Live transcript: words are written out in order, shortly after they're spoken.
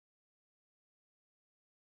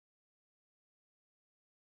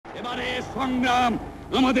এবারে সংগ্রাম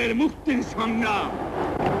আমাদের মুক্তির সংগ্রাম,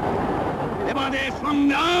 এবারে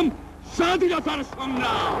সংগ্রাম স্বাধীনতার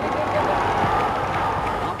সংগ্রাম।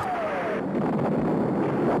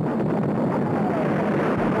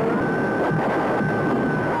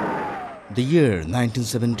 The year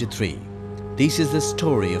 1973. This is the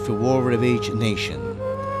story of a war-ravaged nation.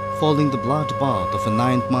 Following the bloodbath of a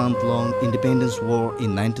 9-month-long independence war in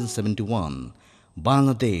 1971,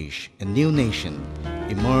 Bangladesh, a new nation,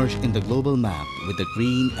 emerged in the global map with the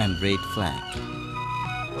green and red flag.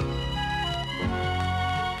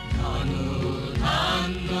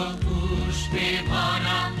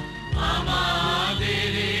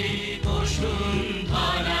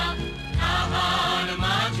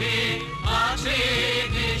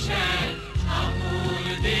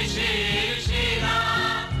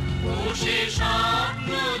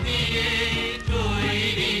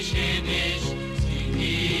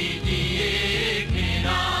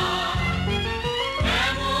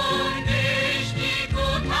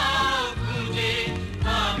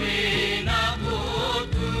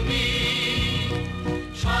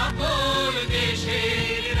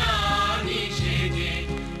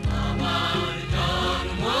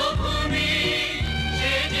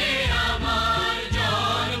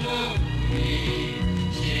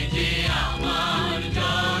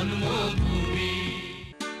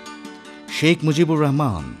 Sheikh Mujibur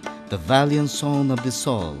Rahman, the valiant son of the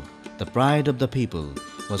soil, the pride of the people,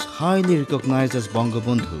 was highly recognized as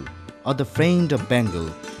Bangabandhu, or the friend of Bengal,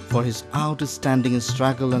 for his outstanding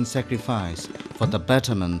struggle and sacrifice for the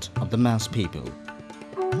betterment of the mass people.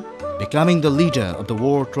 Becoming the leader of the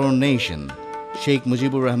war-torn nation, Sheikh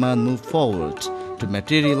Mujibur Rahman moved forward to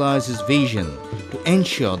materialize his vision to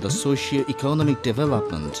ensure the socio-economic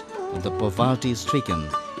development of the poverty-stricken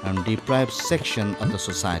and deprived section of the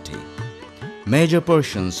society. Major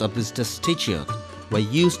portions of this destitute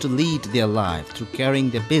were used to lead their life through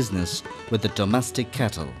carrying their business with the domestic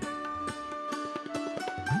cattle.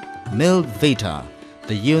 Milk Vita,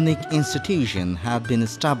 the unique institution, had been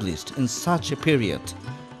established in such a period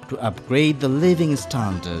to upgrade the living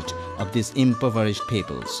standard of these impoverished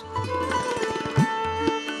peoples.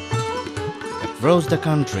 Across the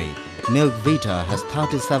country, Milk Vita has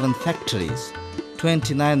 37 factories,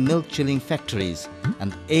 29 milk chilling factories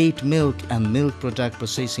and 8 milk and milk product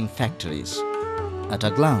processing factories. At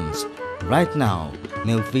a glance, right now,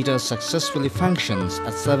 Milk Vita successfully functions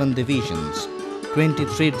at 7 divisions,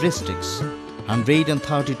 23 districts,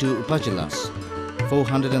 132 upazilas,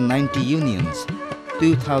 490 unions,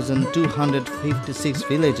 2,256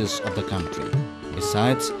 villages of the country.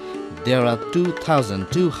 Besides, there are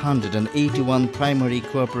 2,281 primary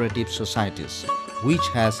cooperative societies, which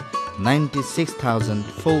has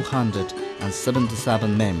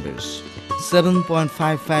 96,477 members.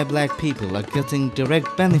 7.55 lakh people are getting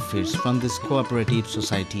direct benefits from these cooperative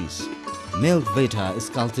societies. Milk Vita is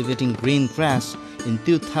cultivating green grass in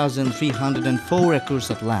 2,304 acres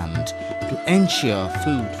of land to ensure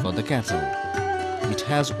food for the cattle. It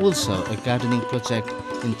has also a gardening project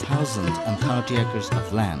in 1,030 acres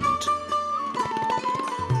of land.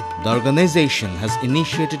 The organization has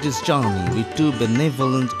initiated its journey with 2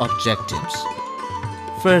 benevolent objectives.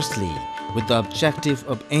 Firstly, with the objective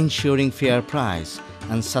of ensuring fair price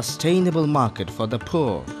and sustainable market for the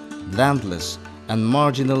poor, landless and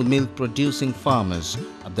marginal milk-producing farmers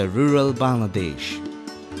of the rural Bangladesh.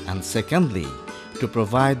 And secondly, to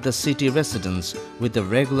provide the city residents with a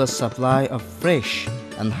regular supply of fresh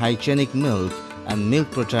and hygienic milk and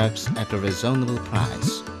milk products at a reasonable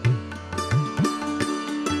price.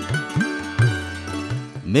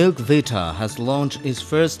 Milk Vita has launched its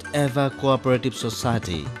first ever cooperative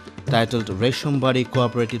society titled Reshombari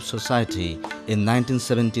Cooperative Society in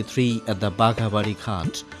 1973 at the Baghabari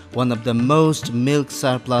Ghat, one of the most milk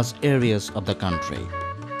surplus areas of the country.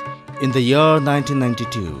 In the year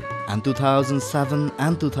 1992 and 2007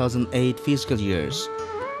 and 2008 fiscal years,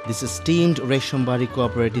 this esteemed Reshombari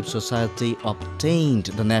Cooperative Society obtained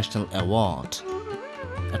the National Award.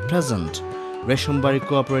 At present, Reshombari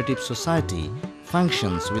Cooperative Society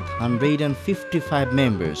functions with 155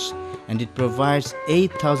 members and it provides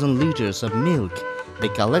 8,000 liters of milk by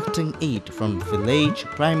collecting it from village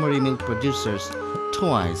primary milk producers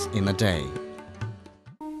twice in a day.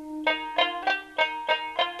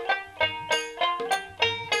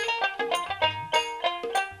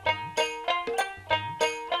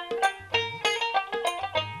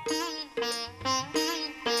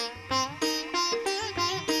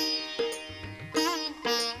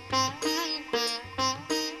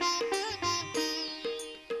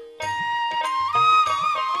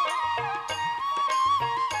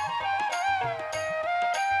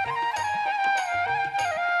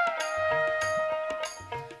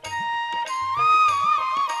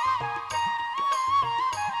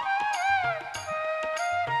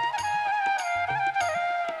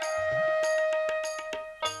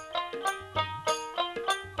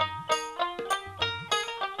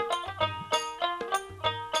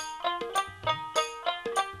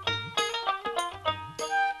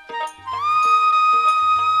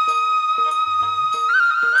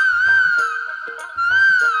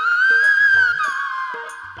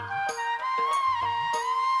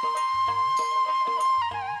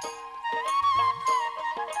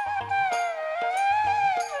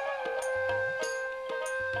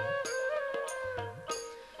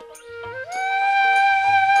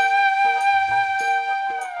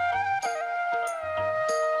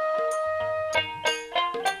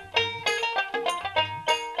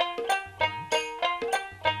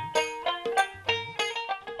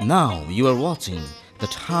 Now you are watching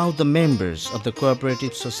that how the members of the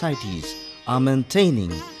cooperative societies are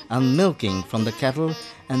maintaining and milking from the cattle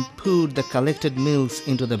and put the collected milks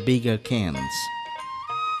into the bigger cans.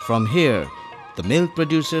 From here, the milk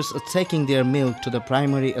producers are taking their milk to the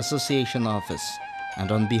primary association office,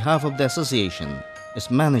 and on behalf of the association, its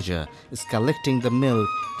manager is collecting the milk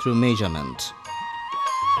through measurement.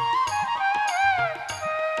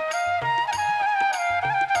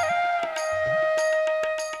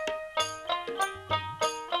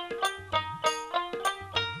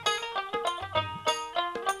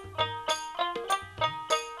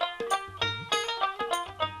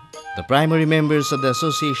 The primary members of the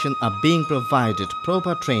association are being provided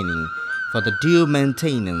proper training for the due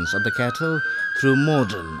maintenance of the cattle through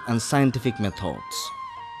modern and scientific methods.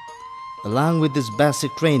 Along with this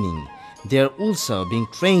basic training, they are also being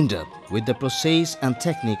trained up with the process and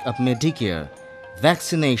technique of Medicare,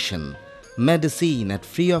 vaccination, medicine at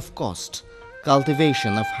free of cost,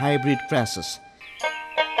 cultivation of hybrid grasses,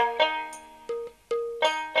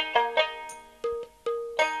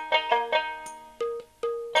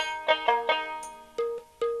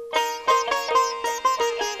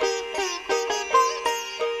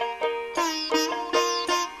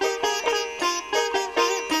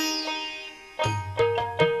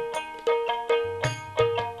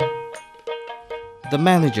 The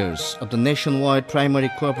managers of the nationwide primary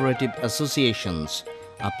cooperative associations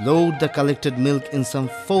upload the collected milk in some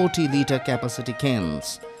 40-liter capacity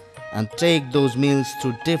cans and take those milks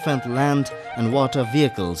through different land and water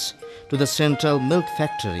vehicles to the central milk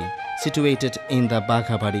factory situated in the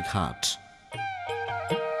Baghabari Ghat.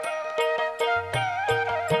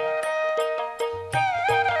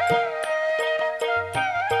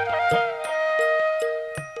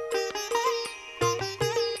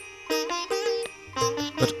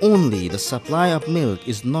 But only the supply of milk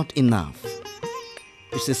is not enough.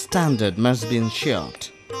 Its standard must be ensured.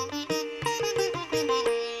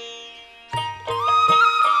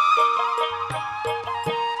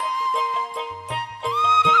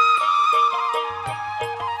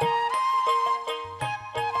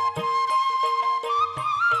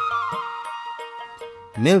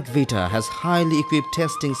 Milk Vita has highly equipped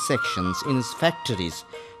testing sections in its factories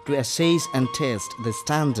to assess and test the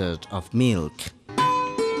standard of milk.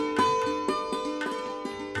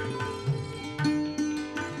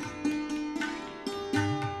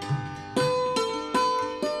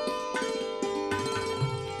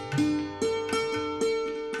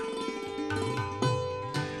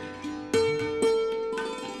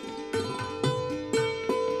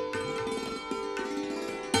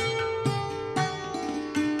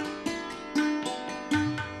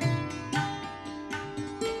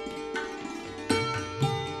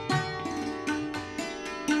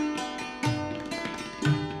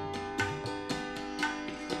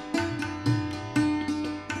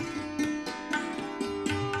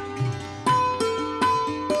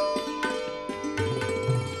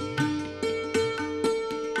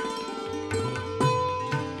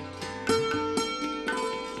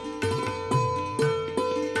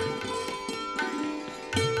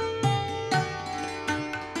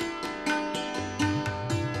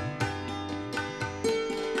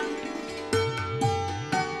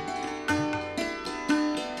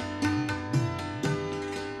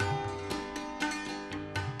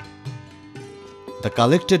 The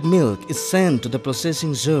collected milk is sent to the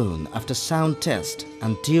processing zone after sound test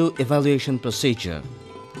and due evaluation procedure.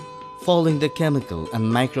 Following the chemical and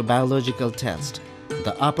microbiological test,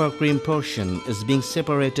 the upper cream portion is being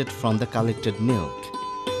separated from the collected milk.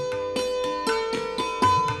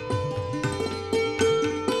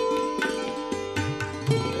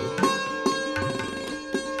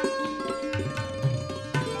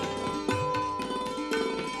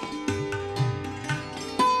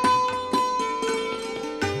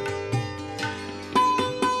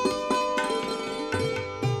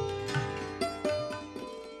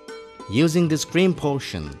 Using this cream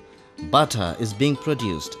portion, butter is being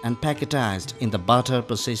produced and packetized in the butter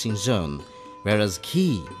processing zone, whereas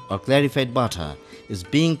ghee or clarified butter is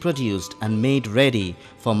being produced and made ready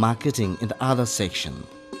for marketing in the other section.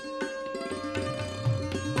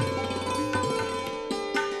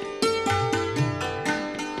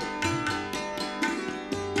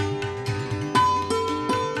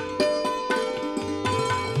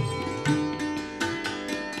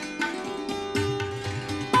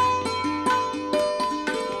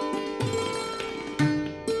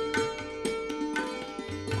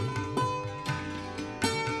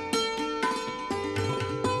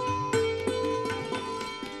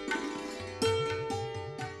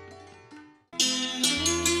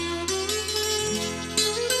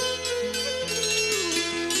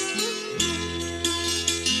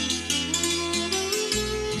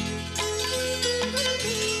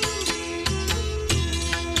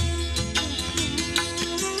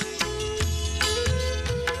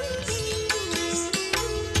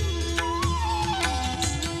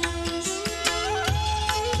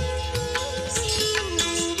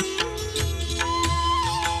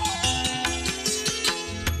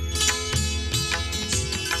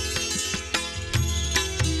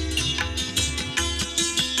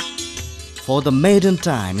 For the maiden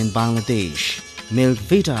time in Bangladesh, Milk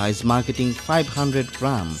Vita is marketing 500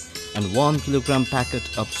 gram and 1 kilogram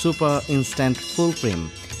packet of super instant full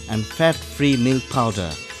cream and fat-free milk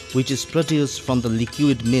powder, which is produced from the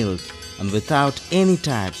liquid milk and without any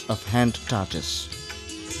types of hand touches.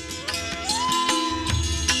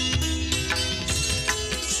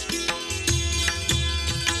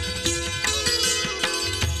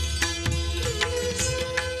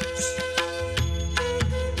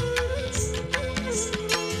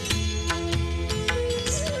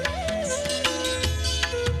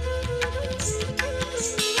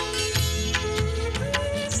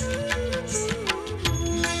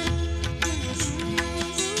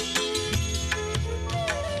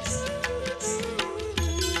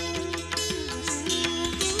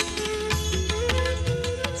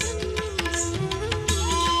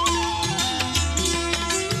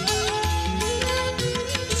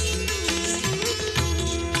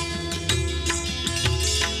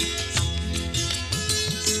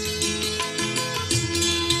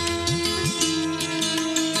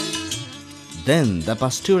 Then the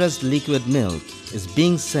pasteurized liquid milk is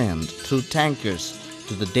being sent through tankers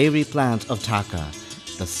to the dairy plant of Dhaka,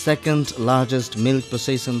 the second largest milk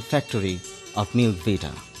processing factory of Milk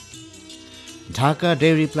Vita. Dhaka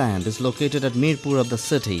dairy plant is located at Mirpur of the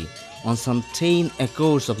city on some 10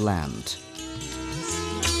 acres of land.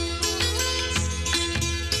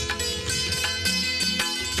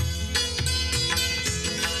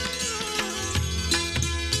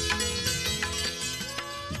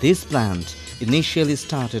 This plant initially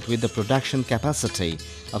started with the production capacity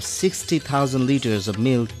of 60,000 liters of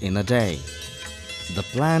milk in a day. The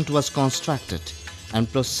plant was constructed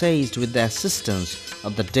and processed with the assistance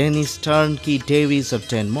of the Danish turnkey dairies of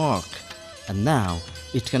Denmark, and now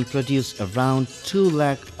it can produce around 2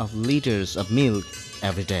 lakh of liters of milk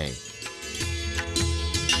every day.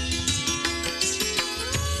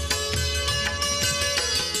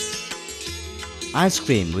 Ice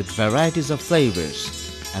cream with varieties of flavors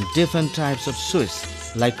and different types of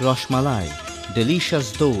sweets like rashmalai,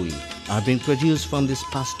 delicious doi are being produced from this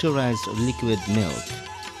pasteurized liquid milk.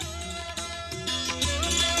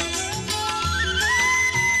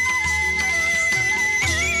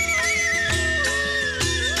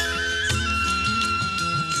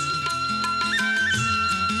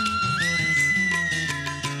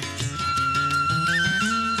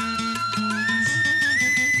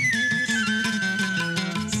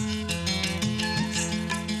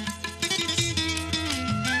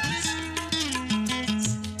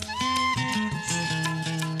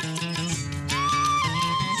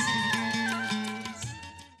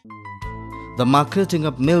 The marketing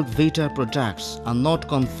of Milk Vita products are not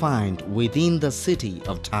confined within the city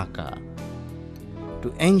of Dhaka.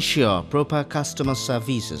 To ensure proper customer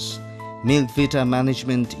services, Milk Vita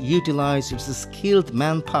management utilizes its skilled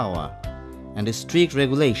manpower and strict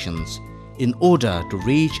regulations in order to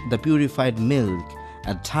reach the purified milk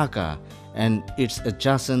at Dhaka and its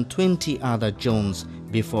adjacent 20 other zones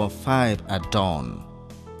before 5 at dawn.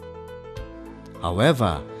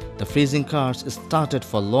 However, the freezing cars started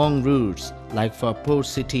for long routes like for port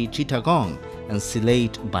city Chittagong and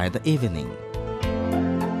Sylhet by the evening.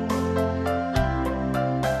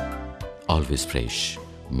 Always fresh.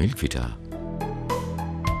 Milk Vita.